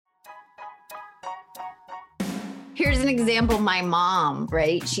Here's an example. My mom,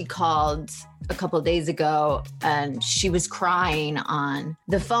 right? She called a couple of days ago and she was crying on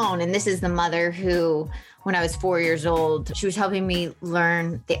the phone. And this is the mother who, when I was 4 years old, she was helping me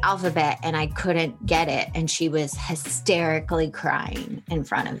learn the alphabet and I couldn't get it. And she was hysterically crying in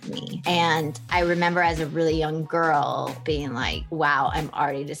front of me. And I remember as a really young girl being like, wow, I'm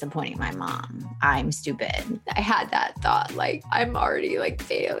already disappointing my mom. I'm stupid. I had that thought, like, I'm already like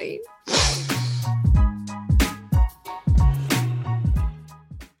failing.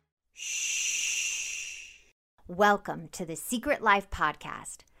 Welcome to the Secret Life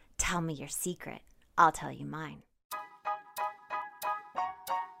Podcast. Tell me your secret. I'll tell you mine.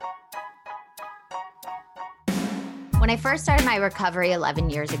 When I first started my recovery 11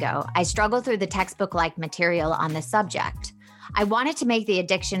 years ago, I struggled through the textbook-like material on this subject. I wanted to make the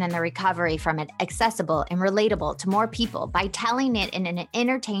addiction and the recovery from it accessible and relatable to more people by telling it in an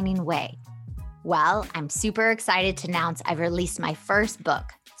entertaining way. Well, I'm super excited to announce I've released my first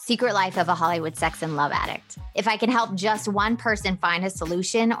book, Secret Life of a Hollywood Sex and Love Addict. If I can help just one person find a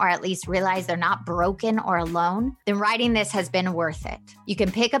solution or at least realize they're not broken or alone, then writing this has been worth it. You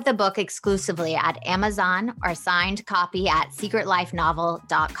can pick up the book exclusively at Amazon or signed copy at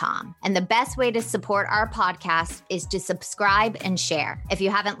secretlifenovel.com. And the best way to support our podcast is to subscribe and share. If you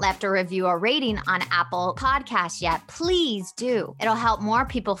haven't left a review or rating on Apple Podcasts yet, please do. It'll help more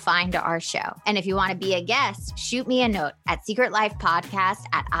people find our show. And if you want to be a guest, shoot me a note at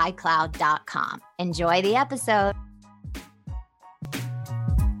secretlifepodcast@icloud.com. Enjoy the episode.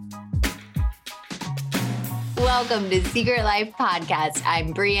 Welcome to Secret Life Podcast.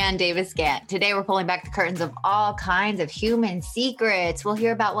 I'm Brianne Davis-Gant. Today we're pulling back the curtains of all kinds of human secrets. We'll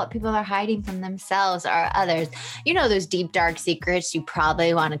hear about what people are hiding from themselves or others. You know, those deep, dark secrets you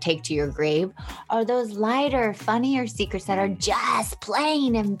probably want to take to your grave, or those lighter, funnier secrets that are just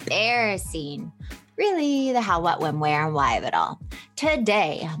plain embarrassing. Really, the how, what, when, where, and why of it all.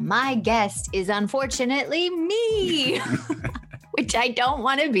 Today, my guest is unfortunately me, which I don't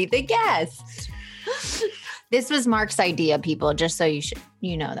want to be the guest. This was Mark's idea, people, just so you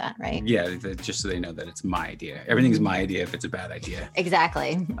know that, right? Yeah, just so they know that it's my idea. Everything's my idea if it's a bad idea.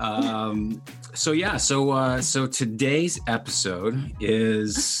 Exactly. So today's episode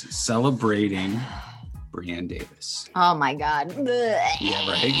is celebrating Brianne Davis. Oh my God. Yeah,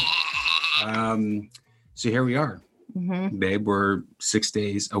 right? So here we are, babe. We're 6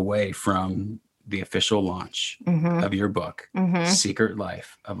 days away from the official launch of your book, Secret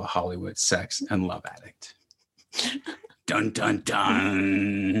Life of a Hollywood Sex and Love Addict. Dun, dun,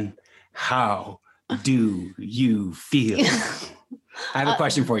 dun. How do you feel? I have a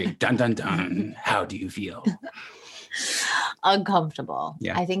question for you. Dun, dun, dun. How do you feel? Uncomfortable.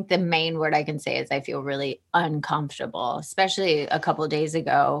 Yeah. I think the main word I can say is I feel really uncomfortable, especially a couple of days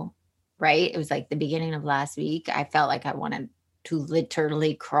ago. Right? It was like the beginning of last week. I felt like I wanted to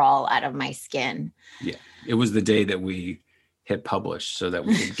literally crawl out of my skin. Yeah. It was the day that we hit publish so that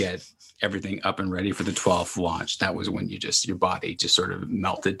we could get everything up and ready for the 12th launch. That was when your body just sort of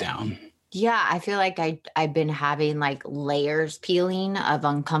melted down. Yeah. I feel like I've been having like layers peeling of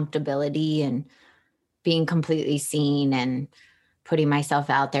uncomfortability and being completely seen and putting myself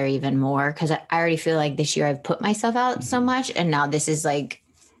out there even more. Cause I already feel like this year I've put myself out so much. And now this is like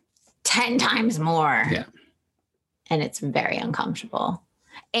 10 times more. Yeah. And it's very uncomfortable.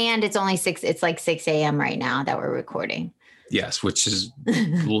 And it's only it's like 6 a.m. right now that we're recording. Yes, which is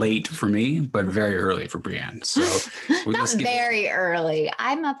late for me, but very early for Brianne. So not very early.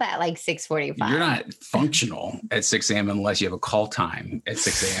 I'm up at like 6:45. You're not functional at 6 a.m. unless you have a call time at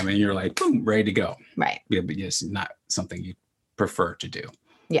 6 a.m. and you're like, boom, ready to go. Right. Yeah, but it's not something you prefer to do.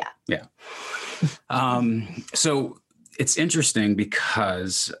 Yeah. Yeah. So it's interesting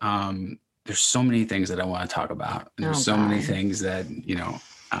because there's so many things that I want to talk about. And there's many things that,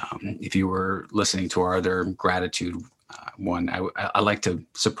 if you were listening to our other gratitude one, I like to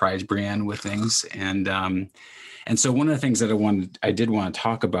surprise Brianne with things. And so one of the things that I did want to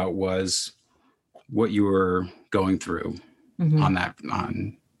talk about was what you were going through on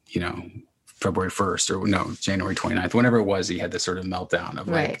February 1st or January 29th, whenever it was, he had this sort of meltdown of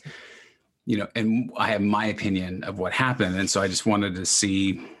like, and I have my opinion of what happened. And so I just wanted to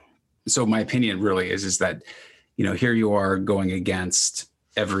see, so my opinion really is that, here you are going against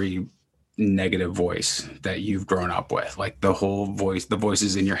every negative voice that you've grown up with, like the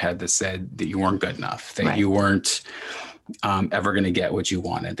voices in your head that said that you weren't good enough, that you weren't ever going to get what you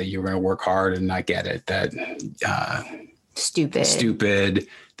wanted, that you were going to work hard and not get it, that stupid,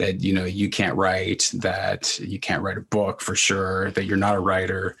 that, you can't write, that you can't write a book for sure, that you're not a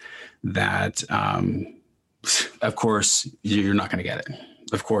writer, that, of course, you're not going to get it.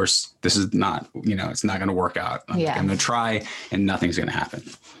 of course, this is not, it's not going to work out. I'm going to try and nothing's going to happen.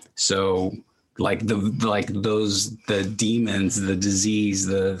 So like the demons, the disease,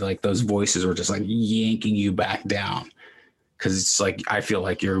 those voices were just like yanking you back down. Cause it's like, I feel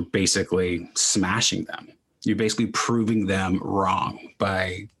like you're basically smashing them. You're basically proving them wrong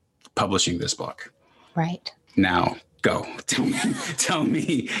by publishing this book. Right. Now go tell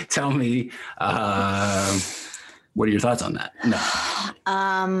me, what are your thoughts on that?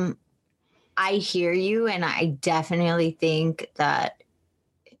 No. I hear you. And I definitely think that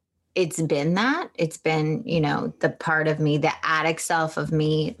it's been the part of me, the addict self of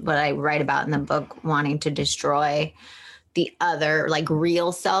me, what I write about in the book, wanting to destroy the other, like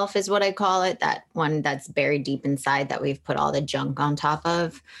real self is what I call it. That one that's buried deep inside that we've put all the junk on top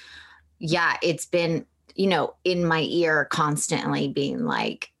of. Yeah. It's been, in my ear constantly being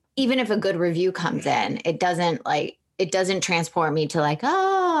like, even if a good review comes in, it doesn't transport me to like,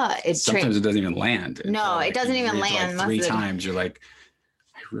 sometimes it doesn't even land. No, it doesn't even land. Like 3 times you're like,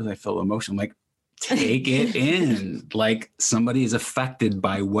 I really felt emotional. I'm like, take it in. Like somebody is affected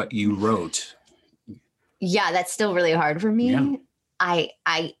by what you wrote. Yeah, that's still really hard for me. Yeah.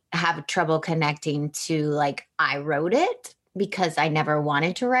 I have trouble connecting to like, I wrote it because I never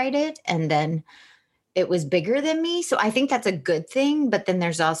wanted to write it. And then it was bigger than me. So I think that's a good thing. But then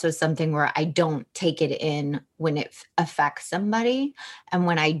there's also something where I don't take it in when it affects somebody. And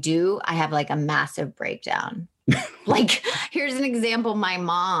when I do, I have like a massive breakdown. Like, here's an example. My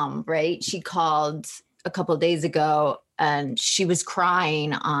mom, right? She called a couple of days ago and she was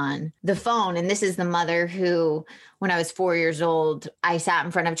crying on the phone. And this is the mother who, when I was 4 years old, I sat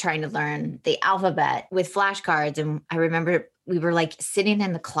in front of trying to learn the alphabet with flashcards. And I remember we were like sitting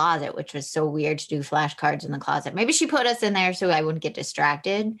in the closet, which was so weird to do flashcards in the closet. Maybe she put us in there so I wouldn't get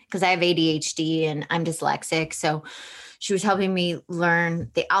distracted because I have ADHD and I'm dyslexic. So she was helping me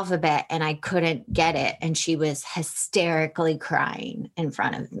learn the alphabet and I couldn't get it. And she was hysterically crying in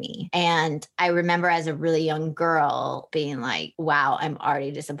front of me. And I remember as a really young girl being like, wow, I'm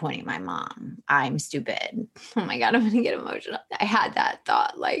already disappointing my mom. I'm stupid. Oh my God, I'm going to get emotional. I had that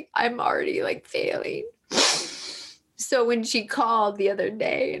thought, like, I'm already like failing. So when she called the other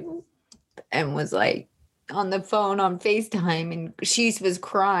day and was like, on the phone on FaceTime and she was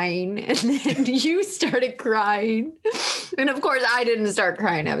crying and then you started crying. And of course I didn't start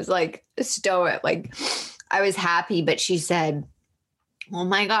crying. I was like stoic, like I was happy, but she said, oh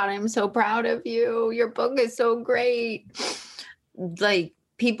my God, I'm so proud of you. Your book is so great. Like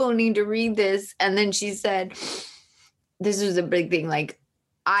people need to read this. And then she said, this was a big thing. Like,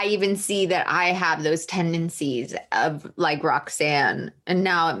 I even see that I have those tendencies of like Roxanne, and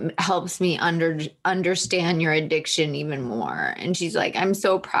now it helps me understand your addiction even more. And she's like, I'm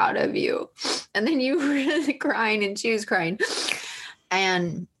so proud of you. And then you were really crying and she was crying.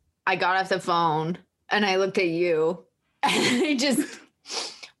 And I got off the phone and I looked at you and I just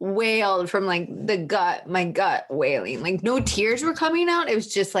wailed from like my gut wailing, like no tears were coming out. It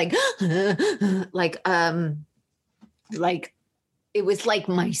was just like, like, it was like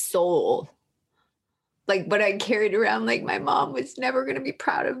my soul, like what I carried around. Like my mom was never going to be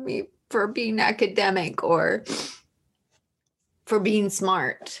proud of me for being academic or for being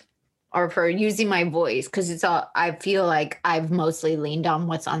smart or for using my voice. Cause it's all, I feel like I've mostly leaned on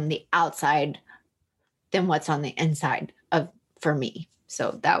what's on the outside than what's on the inside for me.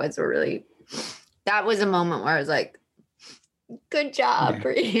 So that was a moment where I was like, good job,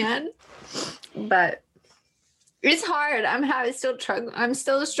 Brianne. But it's hard. I'm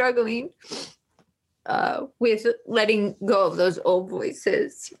still struggling with letting go of those old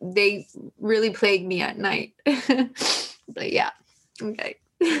voices. They really plague me at night. But yeah. Okay.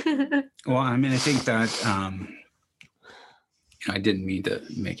 Well, I mean, I think that, I didn't mean to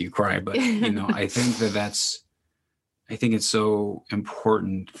make you cry, but I think I think it's so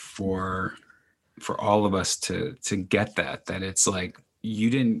important for all of us to get that it's like,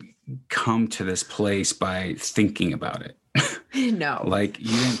 you didn't come to this place by thinking about it. No. Like you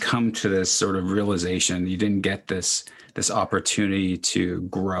didn't come to this sort of realization. You didn't get this opportunity to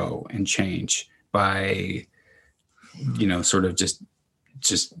grow and change by, sort of just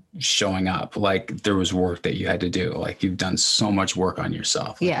showing up. Like there was work that you had to do. Like you've done so much work on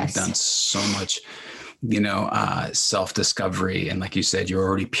yourself. Like yes. You've done so much, self-discovery. And like you said, you're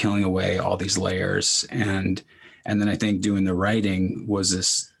already peeling away all these layers. And then I think doing the writing was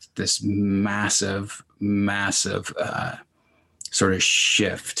this massive sort of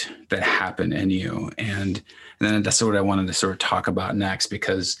shift that happened in you. And then that's what I wanted to sort of talk about next,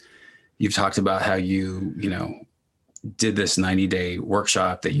 because you've talked about how you did this 90-day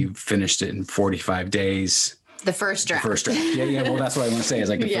workshop that you finished it in 45 days. The first draft. The first draft. Yeah. Well, that's what I want to say is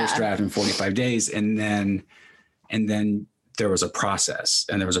like the first draft in 45 days. And then there was a process,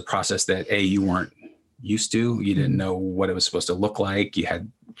 and there was a process that you weren't used to. You didn't know what it was supposed to look like.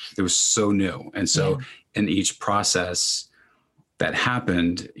 It was so new. And so in each process that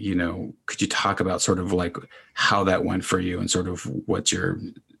happened, could you talk about sort of like how that went for you and sort of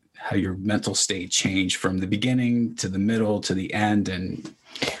how your mental state changed from the beginning to the middle to the end? And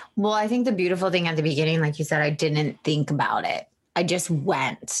well, I think the beautiful thing at the beginning, like you said, I didn't think about it. I just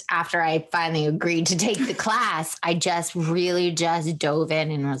went. After I finally agreed to take the class, I just really just dove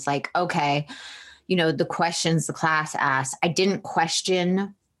in and was like, okay, the questions the class asked, I didn't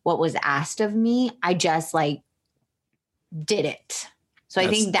question what was asked of me. I just like did it. So I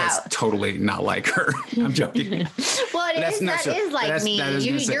think that's totally not like her. I'm joking. Well, that is like me.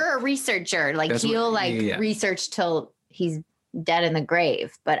 You're a researcher. Like he'll research till he's dead in the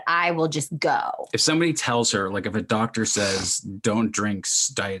grave, but I will just go. If somebody tells her, like if a doctor says, don't drink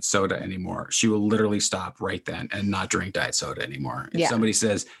diet soda anymore, she will literally stop right then and not drink diet soda anymore. If somebody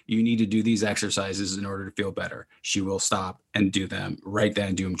says, you need to do these exercises in order to feel better, she will stop and do them right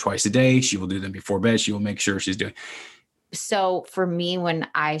then, do them twice a day. She will do them before bed. She will make sure she's doing. So for me, when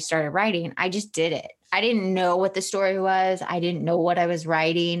I started writing, I just did it. I didn't know what the story was. I didn't know what I was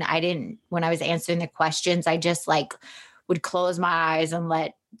writing. When I was answering the questions, I just like would close my eyes and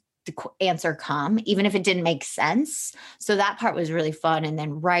let the answer come, even if it didn't make sense. So that part was really fun. And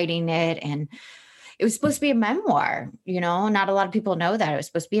then writing it, and it was supposed to be a memoir, not a lot of people know that it was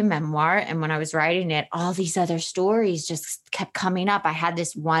supposed to be a memoir. And when I was writing it, all these other stories just kept coming up. I had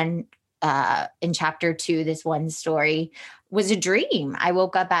this one in chapter 2, this one story was a dream. I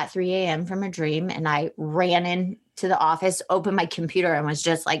woke up at 3 a.m. from a dream, and I ran into the office, opened my computer, and was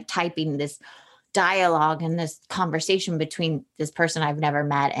just like typing this dialogue and this conversation between this person I've never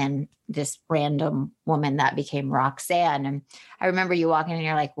met and this random woman that became Roxanne. And I remember you walking in and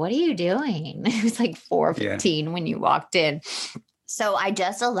you're like, what are you doing? It was like 4:15 when you walked in. So I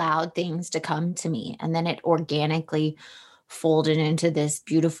just allowed things to come to me, and then it organically folded into this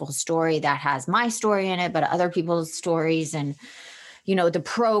beautiful story that has my story in it, but other people's stories, and, the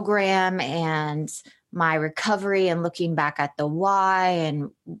program and my recovery, and looking back at the why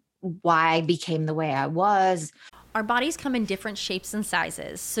and why I became the way I was. Our bodies come in different shapes and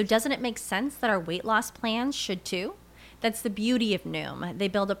sizes, so doesn't it make sense that our weight loss plans should too? That's the beauty of Noom. They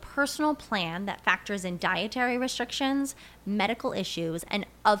build a personal plan that factors in dietary restrictions, medical issues, and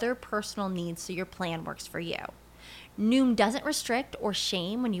other personal needs so your plan works for you. Noom doesn't restrict or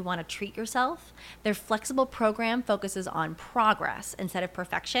shame when you want to treat yourself. Their flexible program focuses on progress instead of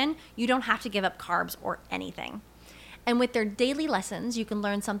perfection. You don't have to give up carbs or anything. And with their daily lessons, you can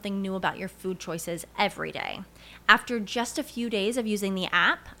learn something new about your food choices every day. After just a few days of using the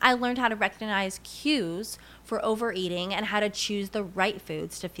app, I learned how to recognize cues for overeating and how to choose the right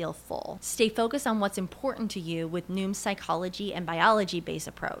foods to feel full. Stay focused on what's important to you with Noom's psychology and biology-based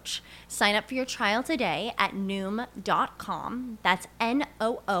approach. Sign up for your trial today at Noom.com. That's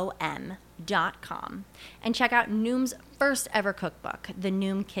Noom.com. And check out Noom's first ever cookbook, The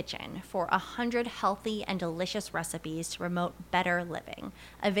Noom Kitchen, for 100 healthy and delicious recipes to promote better living.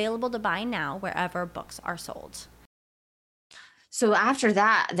 Available to buy now wherever books are sold. So after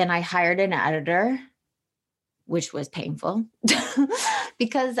that, then I hired an editor, which was painful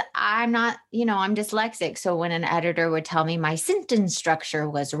because I'm not, I'm dyslexic. So when an editor would tell me my sentence structure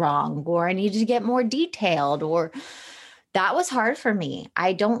was wrong, or I needed to get more detailed, or that was hard for me.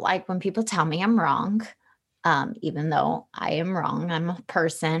 I don't like when people tell me I'm wrong, even though I am wrong. I'm a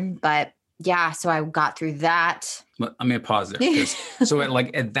person, but yeah. So I got through that. Let me pause there. So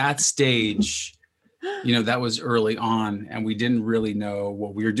at that stage, that was early on, and we didn't really know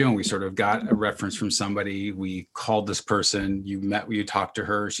what we were doing. We sort of got a reference from somebody. We called this person. You talked to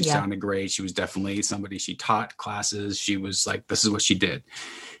her. She sounded great. She was definitely somebody. She taught classes. She was like, this is what she did.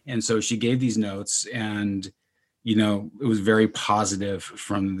 And so she gave these notes, and it was very positive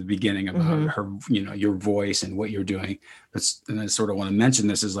from the beginning about her, your voice and what you're doing. And I sort of want to mention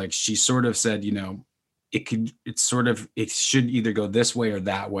this is like, she sort of said, it should either go this way or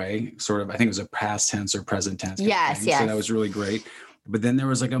that way. Sort of, I think it was a past tense or present tense. Yes. So that was really great. But then there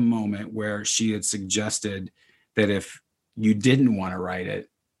was like a moment where she had suggested that if you didn't want to write it,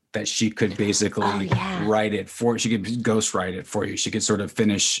 that she could basically write it she could ghost write it for you. She could sort of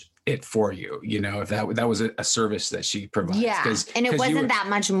finish it for you, if that was a service that she provides. Yeah. And it wasn't that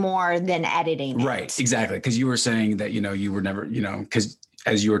much more than editing. Right. Exactly. Because you were saying that, you were never, because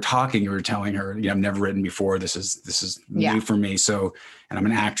as you were talking, you were telling her, I've never written before. This is new for me. So, and I'm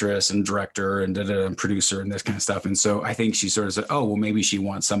an actress and director and and producer and this kind of stuff. And so I think she sort of said, oh, well, maybe she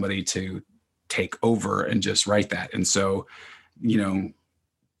wants somebody to take over and just write that. And so, you know,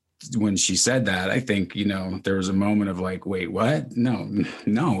 when she said that, I think, you know, there was a moment of like, wait, what?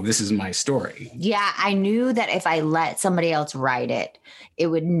 No, this is my story. Yeah. I knew that if I let somebody else write it, it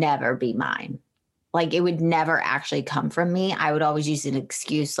would never be mine. Like it would never actually come from me. I would always use an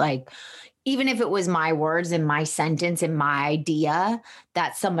excuse, like, even if it was my words and my sentence and my idea,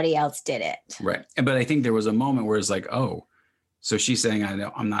 that somebody else did it. Right. But I think there was a moment where it's like, oh, so she's saying, I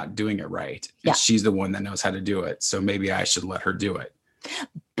know I'm not doing it right. And yeah. She's the one that knows how to do it. So maybe I should let her do it.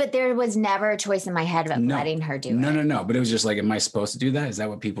 But there was never a choice in my head of letting her do it. No. But it was just like, am I supposed to do that? Is that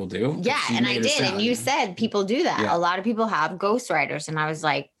what people do? Yeah. And I did. And you said people do that. Yeah. A lot of people have ghostwriters. And I was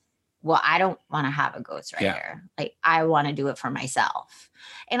like, well, I don't want to have a ghostwriter. Yeah. Like I want to do it for myself.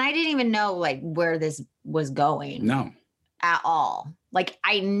 And I didn't even know like where this was going. No. At all. Like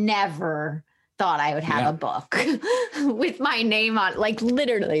I never thought I would have a book with my name on it. Like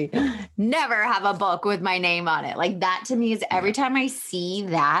literally never have a book with my name on it. Like that to me is every time I see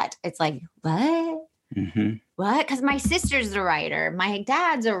that, it's like, what? Mm-hmm. What? Because my sister's a writer. My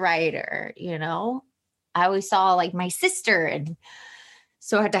dad's a writer, you know? I always saw like my sister, and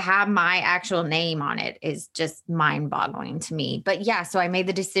so to have my actual name on it is just mind-boggling to me. But yeah, so I made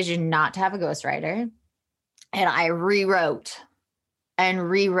the decision not to have a ghostwriter, and I rewrote. And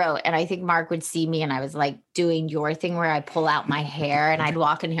I think Mark would see me, and I was like doing your thing where I pull out my hair and I'd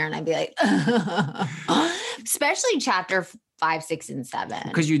walk in here and I'd be like, especially chapter 5, 6, and 7.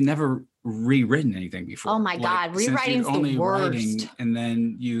 Because you'd never rewritten anything before. Oh my God. Rewriting's the worst. And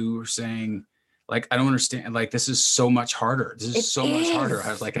then you were saying, like, I don't understand. Like, this is so much harder. This is much harder.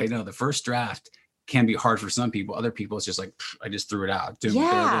 I was like, I know the first draft can be hard for some people. Other people, it's just like, I just threw it out. There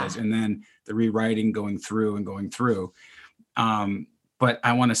it is. And then the rewriting going through. But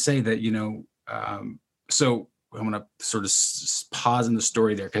I want to say that, you know, so I want to sort of pause in the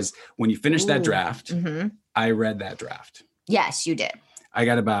story there, because when you finished that draft, I read that draft. Yes, you did. I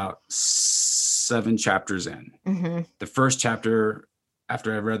got about 7 chapters in. The first chapter,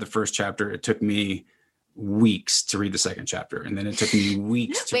 after I read the first chapter, it took me weeks to read the second chapter. And then it took me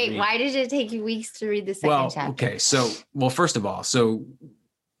weeks to read. Why did it take you weeks to read the second chapter? Okay. So, first of all,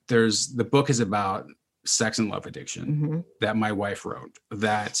 the book is about sex and love addiction that my wife wrote,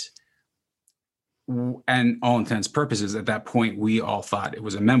 that, and all intents and purposes, at that point, we all thought it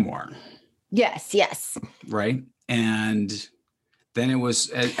was a memoir. Yes. Right. And then it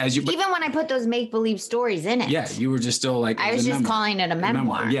was even when I put those make-believe stories in it. Yeah. You were just still like, I was just calling it a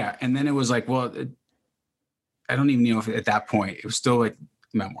memoir. Yeah. And then it was like, well, I don't even know if at that point it was still like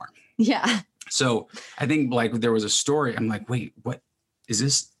memoir. Yeah. So I think like there was a story. I'm like, wait, what is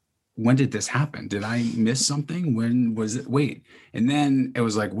this? When did this happen? Did I miss something? When was it? Wait. And then it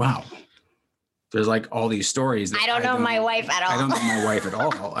was like, wow, there's like all these stories. I don't know my wife at all. I don't know my wife at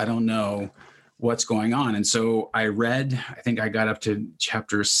all. I don't know what's going on. And so I think I got up to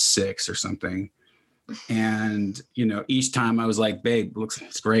chapter 6 or something. And, you know, each time I was like, babe,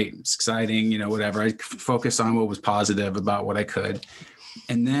 it's great. It's exciting, you know, whatever. I focused on what was positive about what I could.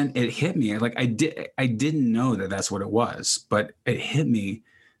 And then it hit me. Like I didn't know that that's what it was, but it hit me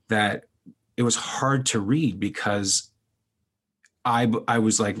that it was hard to read because I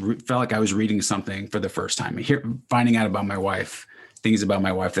was like, felt like I was reading something for the first time, finding out about my wife, things about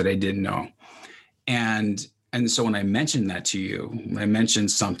my wife that I didn't know. And so when I mentioned that to you, I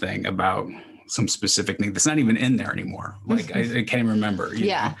mentioned something about some specific thing that's not even in there anymore. Like I can't even remember. You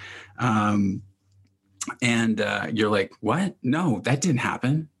know? And you're like, what? No, that didn't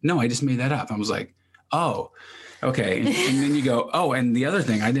happen. No, I just made that up. I was like, oh, okay. And then you go, oh, and the other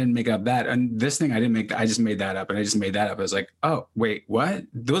thing, I didn't make up that. And this thing I didn't make, I just made that up. And I just made that up. I was like, oh, wait, what?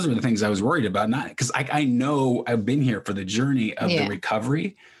 Those are the things I was worried about. Not because I know I've been here for the journey of the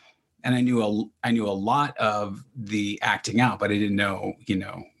recovery. And I knew a lot of the acting out, but I didn't know, you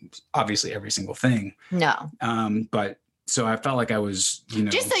know, obviously every single thing. No. But so I felt like I was, you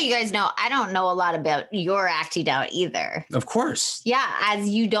know. Just so you guys know, I don't know a lot about your acting out either. Of course. Yeah. As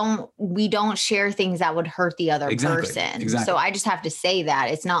we don't share things that would hurt the other person. Exactly. So I just have to say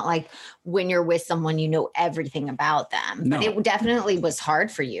that it's not like when you're with someone, you know everything about them. No. But it definitely was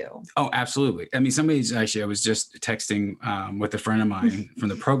hard for you. Oh, absolutely. I mean, I was just texting with a friend of mine from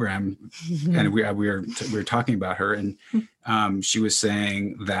the program, and we were talking about her, and she was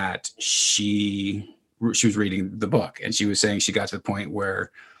saying that she was reading the book, and she was saying she got to the point where,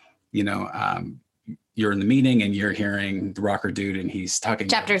 you know, you're in the meeting and you're hearing the rocker dude, and he's talking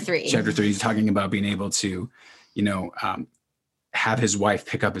chapter 3, he's talking about being able to, you know, have his wife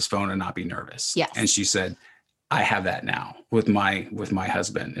pick up his phone and not be nervous. Yes. And she said, I have that now with my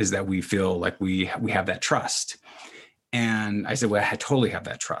husband, is that we feel like we have that trust. And I said, well, I totally have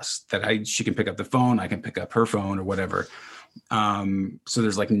that trust that she can pick up the phone. I can pick up her phone or whatever. So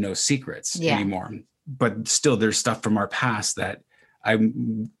there's like no secrets anymore, but still there's stuff from our past that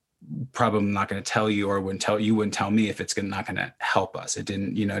I'm probably not going to tell you, or you wouldn't tell me if it's not going to help us. It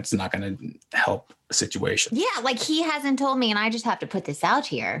didn't, it's not going to help a situation. Yeah. Like he hasn't told me, and I just have to put this out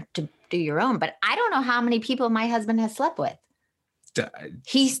here to do your own, but I don't know how many people my husband has slept with.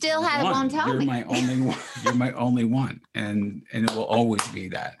 He still won't tell me. You're my only one. And it will always be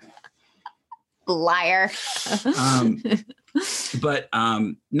that. Liar. That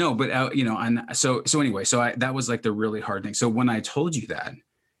was like the really hard thing. So when I told you that,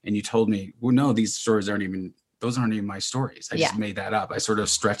 and you told me, well, no, these stories aren't even my stories. I just made that up. I sort of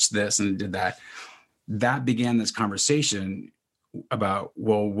stretched this and did that. That began this conversation about,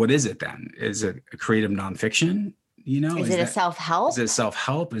 well, what is it then? Is it a creative nonfiction? Is it self-help? Is it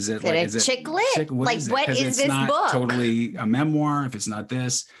self-help? Is it chick lit? What is this book? Totally a memoir if it's not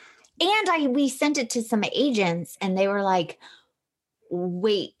this. And we sent it to some agents and they were like,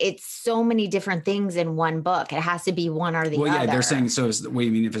 wait, it's so many different things in one book. It has to be one or the other. Well, yeah, they're saying,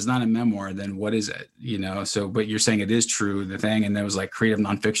 if it's not a memoir, then what is it? But you're saying it is true, the thing. And there was like creative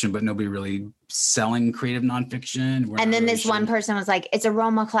nonfiction, but nobody really selling creative nonfiction. And then this one person was like, it's a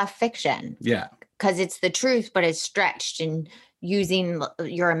Roma Clef fiction. Yeah. Because it's the truth, but it's stretched and using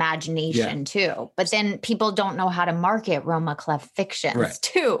your imagination too. But then people don't know how to market Roma Clef fictions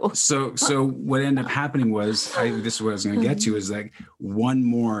too. So what ended up happening was, this is what I was going to get to, is like one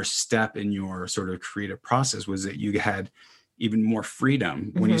more step in your sort of creative process was that you had even more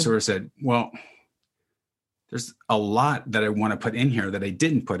freedom when you sort of said, well, there's a lot that I want to put in here that I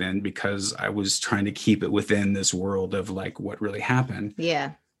didn't put in because I was trying to keep it within this world of like what really happened.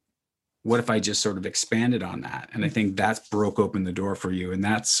 Yeah. What if I just sort of expanded on that? And I think that broke open the door for you. And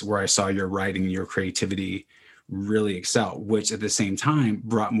that's where I saw your writing, your creativity really excel, which at the same time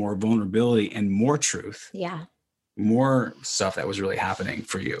brought more vulnerability and more truth. Yeah. More stuff that was really happening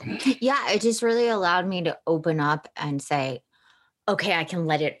for you. Yeah. It just really allowed me to open up and say, okay, I can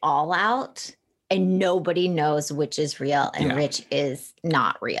let it all out. And nobody knows which is real and which is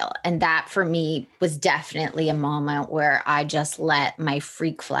not real. And that for me was definitely a moment where I just let my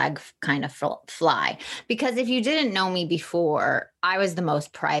freak flag kind of fly. Because if you didn't know me before, I was the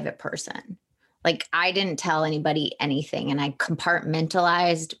most private person. Like I didn't tell anybody anything, and I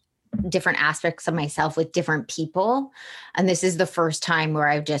compartmentalized different aspects of myself with different people. And this is the first time where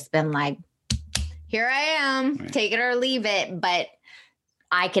I've just been like, here I am, take it or leave it. But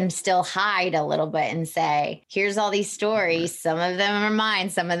I can still hide a little bit and say, here's all these stories. Some of them are mine.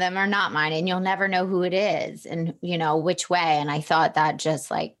 Some of them are not mine. And you'll never know who it is and, which way. And I thought that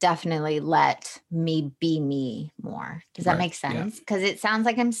just like definitely let me be me more. Does that make sense? Because it sounds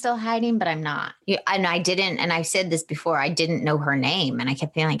like I'm still hiding, but I'm not. And I didn't. And I've said this before, I didn't know her name. And I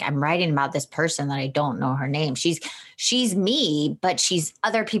kept feeling like I'm writing about this person that I don't know her name. She's me, but she's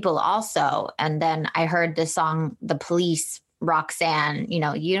other people also. And then I heard the song, The Police, Roxanne, you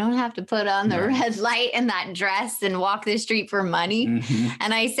don't have to put on the red light and that dress and walk the street for money. Mm-hmm.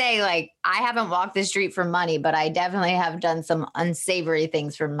 And I say, like, I haven't walked the street for money, but I definitely have done some unsavory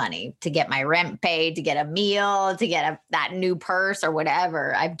things for money to get my rent paid, to get a meal, to get that new purse or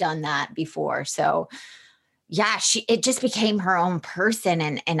whatever. I've done that before. So yeah, it just became her own person.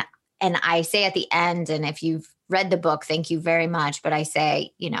 And I say at the end, and if you've read the book, thank you very much. But I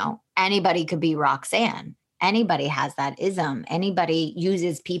say, anybody could be Roxanne. Anybody has that ism. Anybody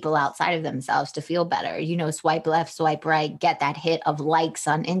uses people outside of themselves to feel better. Swipe left, swipe right, get that hit of likes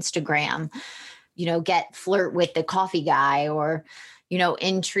on Instagram, flirt with the coffee guy or,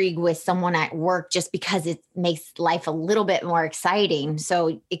 intrigue with someone at work just because it makes life a little bit more exciting.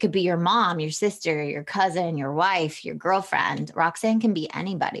 So it could be your mom, your sister, your cousin, your wife, your girlfriend. Roxanne can be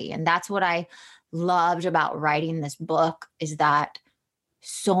anybody. And that's what I loved about writing this book is that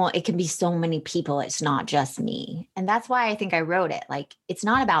so it can be so many people. It's not just me. And that's why I think I wrote it. Like, it's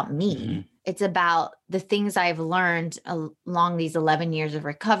not about me. Mm-hmm. It's about the things I've learned along these 11 years of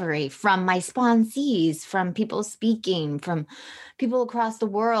recovery from my sponsees, from people speaking, from people across the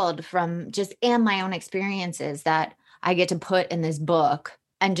world, and my own experiences that I get to put in this book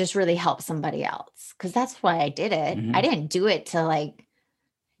and just really help somebody else. Cause that's why I did it. Mm-hmm. I didn't do it to like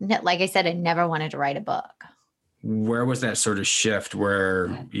I said, I never wanted to write a book. Where was that sort of shift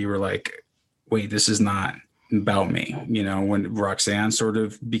where you were like, wait, this is not about me, when Roxanne sort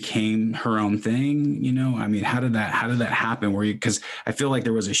of became her own thing, I mean, how did that happen? Because I feel like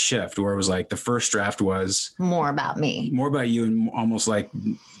there was a shift where it was like the first draft was more about me, more about you, and almost like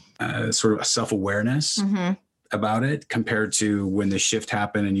sort of a self-awareness. Mm-hmm. about it compared to when the shift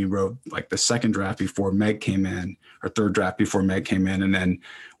happened and you wrote like the second draft before Meg came in, or third draft before Meg came in, and then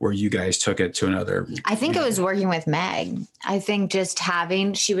where you guys took it to another? I think it was working with Meg. I think just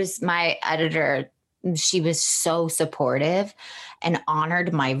she was my editor. She was so supportive and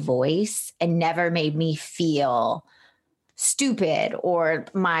honored my voice and never made me feel stupid or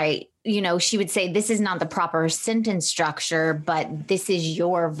she would say, this is not the proper sentence structure, but this is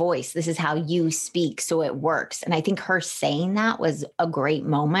your voice. This is how you speak. So it works. And I think her saying that was a great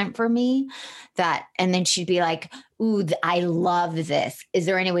moment for me, and then she'd be like, ooh, I love this. Is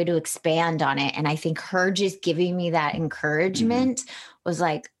there any way to expand on it? And I think her just giving me that encouragement was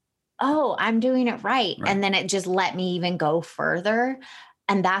like, oh, I'm doing it right. And then it just let me even go further.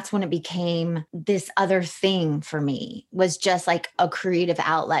 And that's when it became this other thing for me, was just like a creative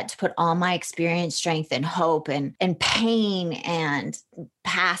outlet to put all my experience, strength, and hope and pain and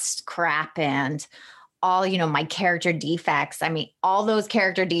past crap and all, my character defects. I mean, all those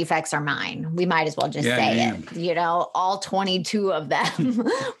character defects are mine. We might as well just say it, all 22 of them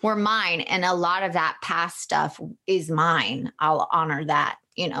were mine. And a lot of that past stuff is mine. I'll honor that,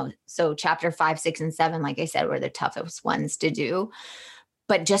 So chapter 5, 6, and 7, like I said, were the toughest ones to do.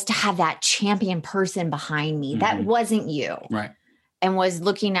 But just to have that champion person behind me, that wasn't you. Right. And was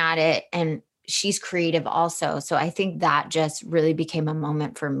looking at it, and she's creative also. So I think that just really became a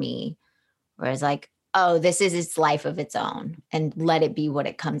moment for me where it's like, oh, this is its life of its own, and let it be what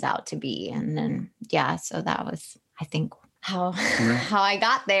it comes out to be. And then, so that was, I think, how I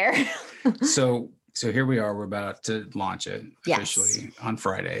got there. So here we are. We're about to launch it officially on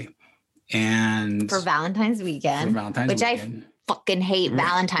Friday. And for Valentine's weekend, I fucking hate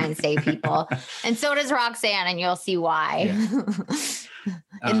Valentine's Day, people. And so does Roxanne, and you'll see why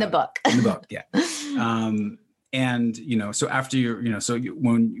in the book. Yeah. And, so after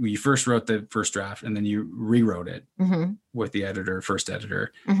when you first wrote the first draft and then you rewrote it with the first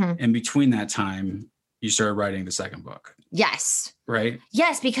editor, and between that time, you started writing the second book. Yes. Right?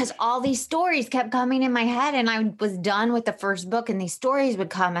 Yes, because all these stories kept coming in my head, and I was done with the first book, and these stories would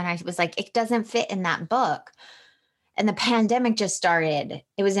come, and I was like, it doesn't fit in that book. And the pandemic just started.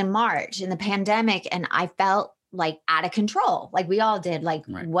 It was in March, in the pandemic, and I felt like out of control, like we all did. Like,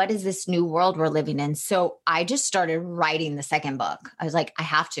 what is this new world we're living in? So I just started writing the second book. I was like, I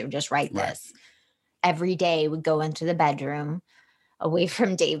have to just write this. Every day would go into the bedroom away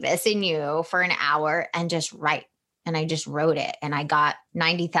from Davis and you for an hour and just write. And I just wrote it, and I got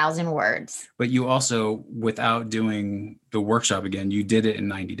 90,000 words. But you also, without doing the workshop again, you did it in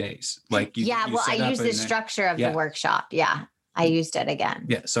 90 days. Like I used the structure of the workshop. Yeah. I used it again.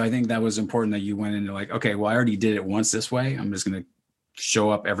 Yeah. So I think that was important that you went into like, okay, well, I already did it once this way. I'm just going to show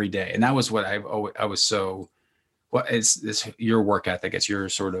up every day. And that was what it's your work ethic. It's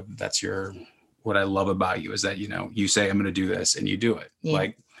your what I love about you is that, you say, I'm going to do this, and you do it. Yeah.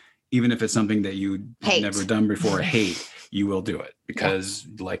 Like, even if it's something that you've never done before, you will do it because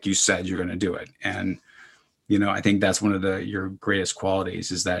like you said, you're going to do it. And, I think that's one of your greatest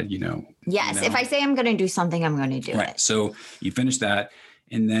qualities is that, yes, if I say I'm going to do something, I'm going to do it. So you finish that,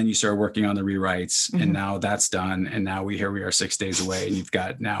 and then you start working on the rewrites, and now that's done. And now we are 6 days away, and you've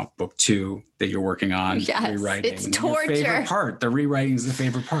got now book 2 that you're working on. Yes, rewriting. It's torture. Your favorite part. The rewriting is the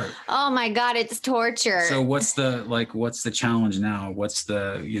favorite part. Oh my God, it's torture. So what's the challenge now? What's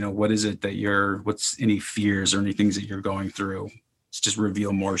what is it that what's any fears or any things that you're going through? It's just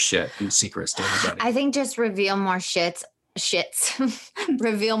reveal more shit and secrets to everybody. I think just reveal more shits,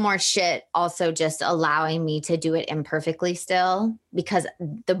 reveal more shit. Also just allowing me to do it imperfectly still, because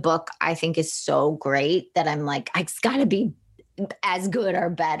the book I think is so great that I'm like, it's gotta be as good or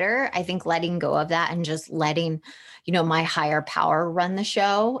better. I think letting go of that and just letting, my higher power run the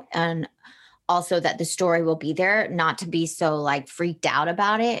show, and also that the story will be there, not to be so like freaked out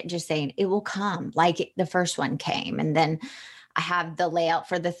about it, just saying it will come like the first one came. And then I have the layout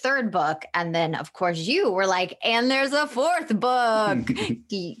for the third book. And then of course you were like, and there's a fourth book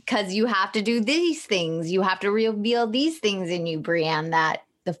because you have to do these things. You have to reveal these things in you, Brianne, that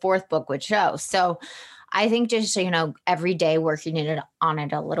the fourth book would show. So I think just, every day working on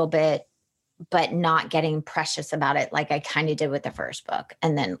it a little bit, but not getting precious about it. Like I kind of did with the first book,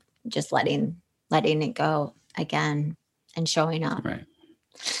 and then just letting it go again and showing up. Right.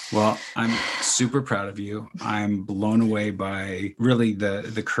 Well, I'm super proud of you. I'm blown away by really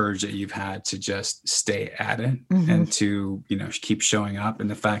the courage that you've had to just stay at it and to, keep showing up.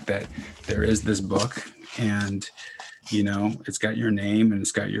 And the fact that there is this book and, it's got your name and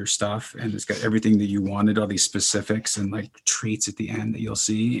it's got your stuff and it's got everything that you wanted, all these specifics and like treats at the end that you'll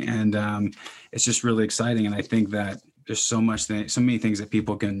see. And it's just really exciting. And I think that there's so many things that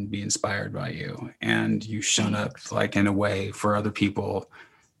people can be inspired by you, and you shown up like in a way for other people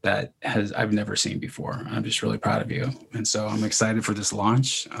that I've never seen before. I'm just really proud of you. And so I'm excited for this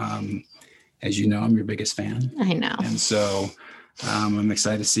launch. As you know, I'm your biggest fan. I know. And so I'm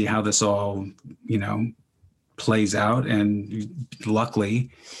excited to see how this all, plays out. And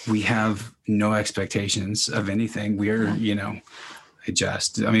luckily we have no expectations of anything. We're, we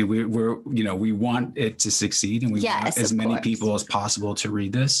want it to succeed, and we want as many people as possible to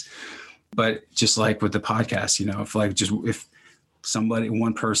read this. But just like with the podcast, if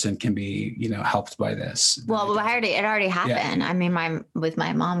one person can be, helped by this. Well, it already happened. Yeah. I mean, with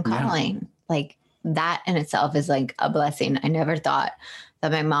my mom calling, like that in itself is like a blessing. I never thought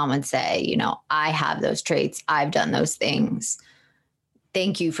that my mom would say, I have those traits. I've done those things.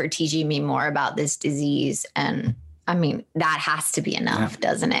 Thank you for teaching me more about this disease. And I mean, that has to be enough,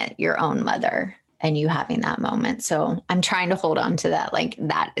 doesn't it? Your own mother and you having that moment. So I'm trying to hold on to that. Like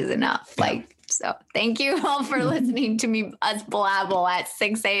that is enough. Yeah. So thank you all for listening to us blabble at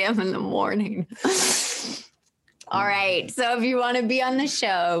 6 a.m. in the morning. All right. So if you want to be on the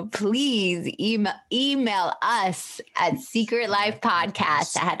show, please email us at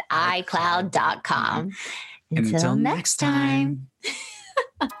secretlifepodcast@icloud.com. Until next time.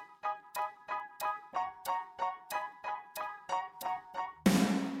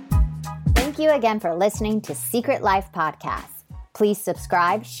 Thank you again for listening to Secret Life Podcast. Please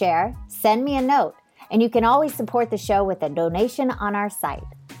subscribe, share, send me a note, and you can always support the show with a donation on our site,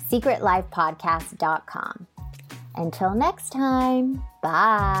 secretlifepodcast.com. Until next time,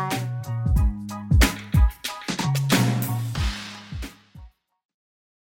 bye.